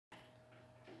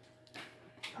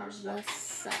What's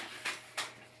up?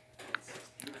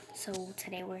 So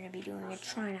today we're gonna be doing a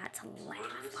try not to laugh.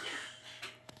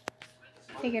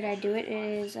 Figured I'd do it. It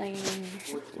is a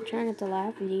try not to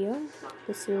laugh video.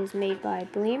 This is made by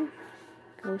Bleem.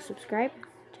 Go subscribe.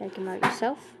 Check him out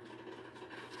yourself.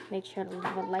 Make sure to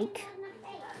leave a like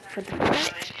for the video.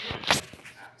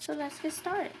 So let's get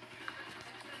started.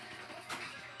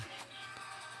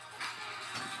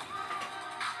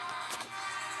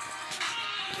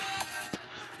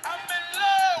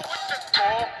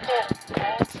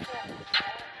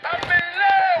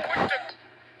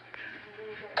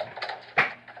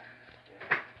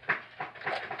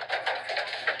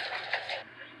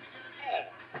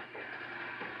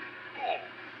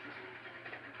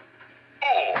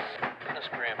 This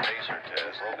Gram Pacer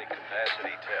test will be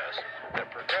capacity tests that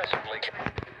progressively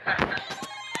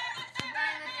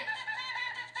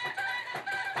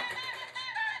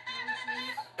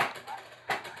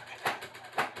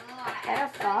That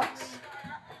a fox?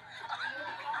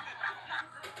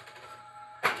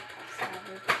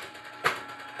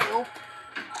 Nope.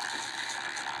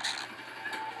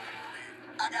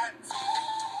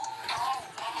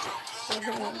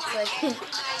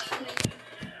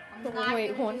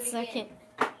 Wait 1 second.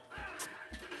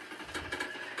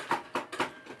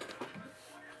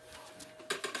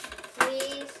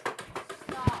 Please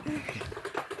stop.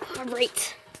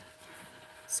 Alright.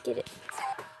 Let's get it.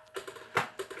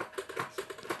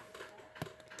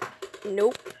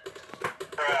 Nope.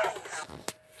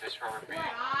 just remember being here.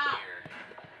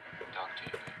 Talk to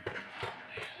you.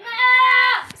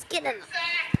 Let's get it.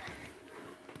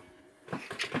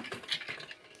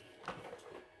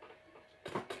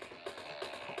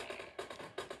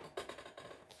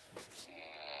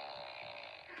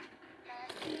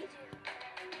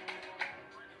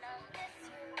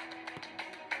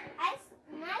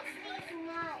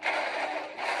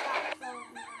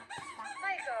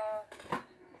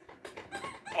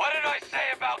 What did I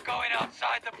say about going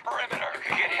outside the perimeter? You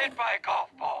could get hit by a golf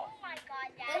ball. Oh my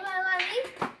god, Dad. Are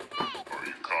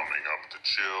you coming up to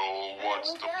chill?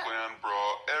 What's the plan,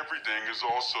 bro? Everything is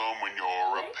awesome when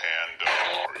you're a panda.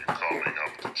 Are you coming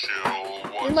up to chill?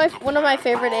 What's the One of my plan,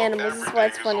 favorite bro? animals. This is why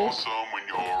it's funny. Everything is awesome when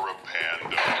you're a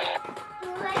panda.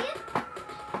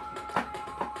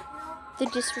 The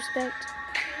disrespect.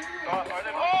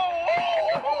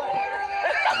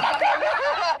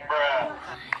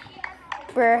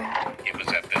 Bruh. It was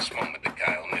at this moment that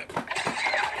Kyle knew.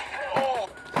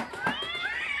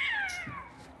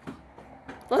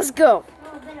 Let's go.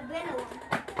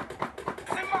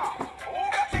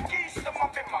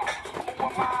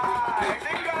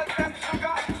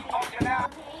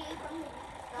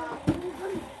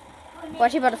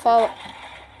 Watch, you about to fall.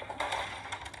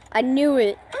 I knew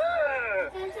it.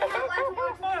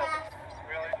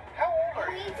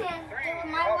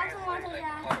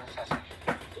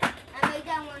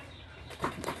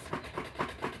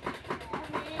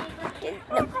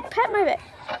 No, pat my back.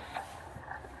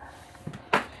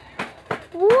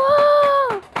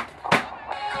 Whoa!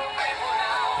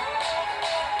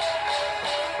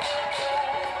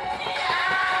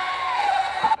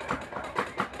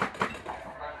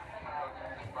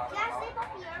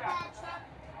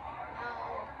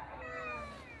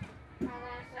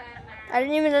 I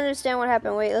didn't even understand what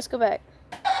happened. Wait, let's go back.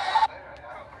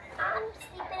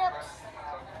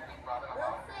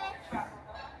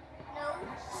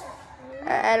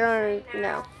 I don't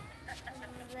know.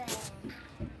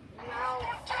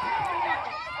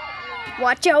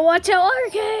 Watch out,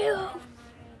 RKO!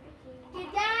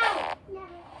 Get down!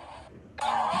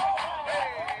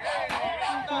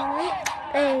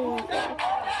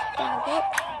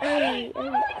 Hey.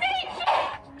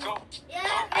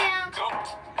 Yeah, down.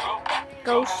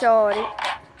 Go, shorty.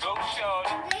 Go,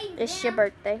 shorty. It's your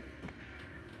birthday.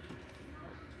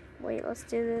 Wait, let's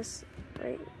do this.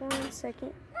 Wait 1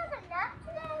 second.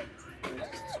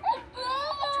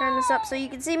 Turn this up so you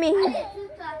can see me.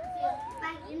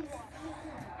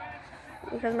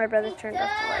 Because my brother turned off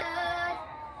the light.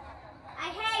 I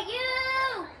hate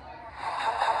you!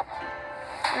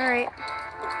 Alright.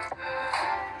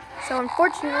 So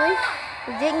unfortunately,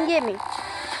 it didn't get me.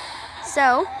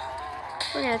 So,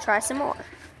 we're gonna try some more.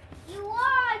 You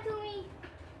lied to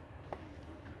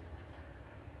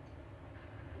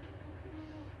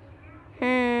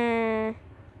me!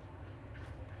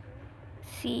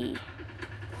 See.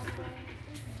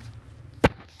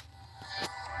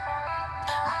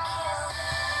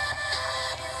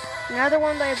 Another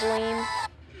one by Bleem.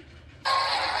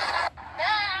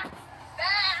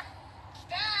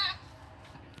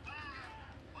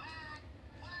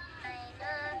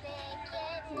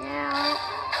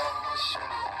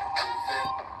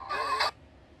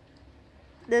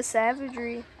 The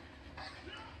savagery.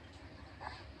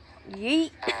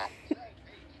 Yeet.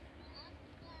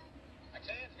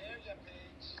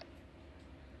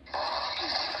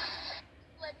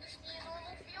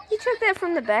 He took that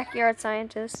from the Backyard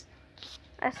Scientist.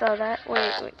 I saw that.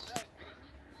 Wait.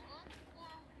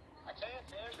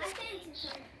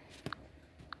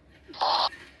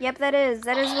 Yep, that is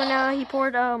when he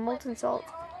poured molten salt.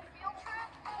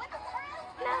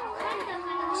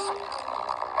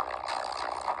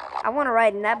 I want to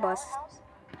ride in that bus.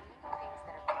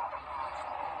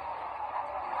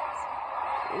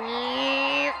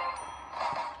 Yep.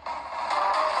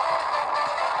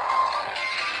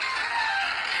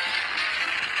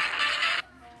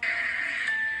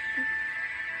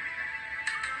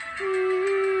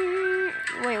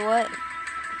 Wait, what?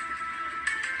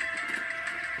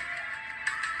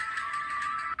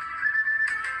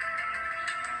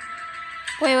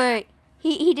 Wait.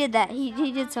 He did that.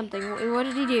 He did something. What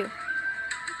did he do?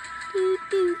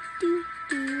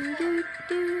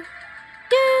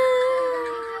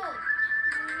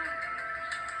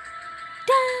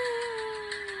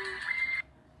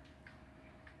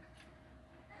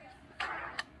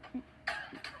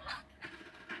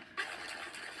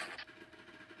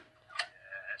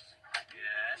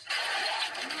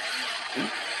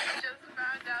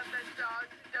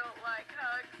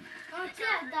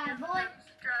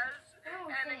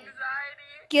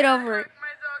 Get over it. My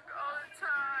dog all the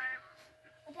time.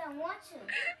 I don't want to.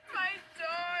 My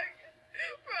dog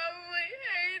probably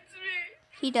hates me.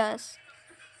 He does.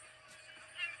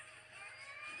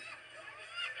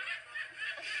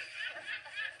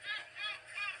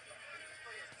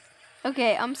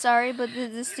 Okay, I'm sorry, but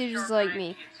this dude is like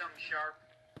me. Something sharp,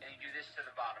 and you do this to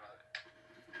the bottom of it.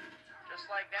 Just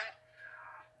like that.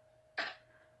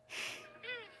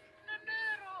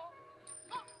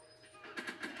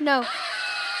 No.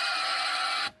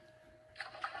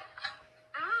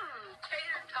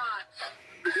 Tater tots.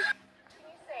 Can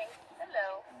you say hello?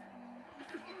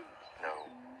 No.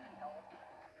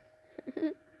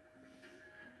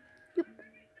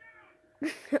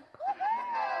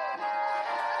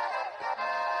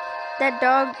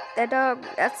 That dog,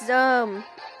 that's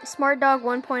Smart Dog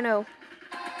 1.0.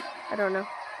 I don't know.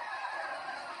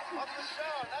 Welcome to the show.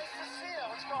 Nice to see you.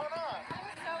 What's going on?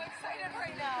 I'm so excited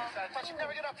right now. I thought you'd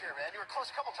never get up here, man. You were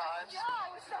close a couple times. Yeah, I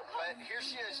was so close. But here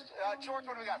she is. George,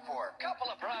 what do we got for her?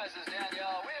 Couple of prizes,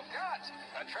 Danielle. We've got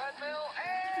a treadmill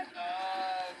and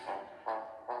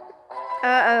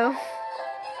Uh-oh.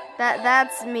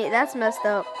 That's me. That's messed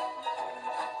up.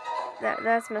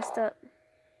 That's messed up.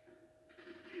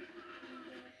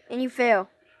 And you fail.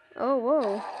 Oh,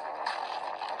 whoa.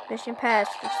 Mission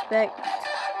passed. Respect.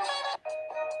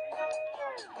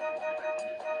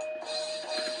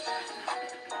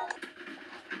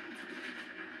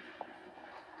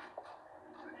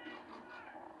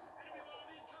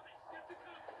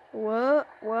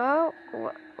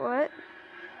 What?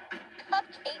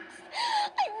 Cupcakes.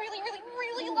 I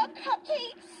really love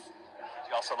cupcakes.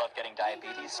 You also love getting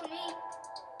diabetes.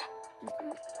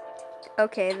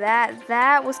 Okay,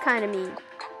 that was kind of mean.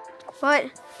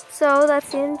 But, so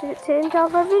that's the end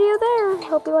of our video there.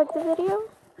 Hope you liked the video.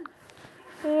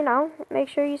 You know, make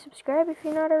sure you subscribe if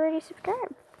you're not already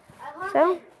subscribed.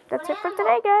 So, that's it for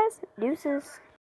today, guys. Deuces.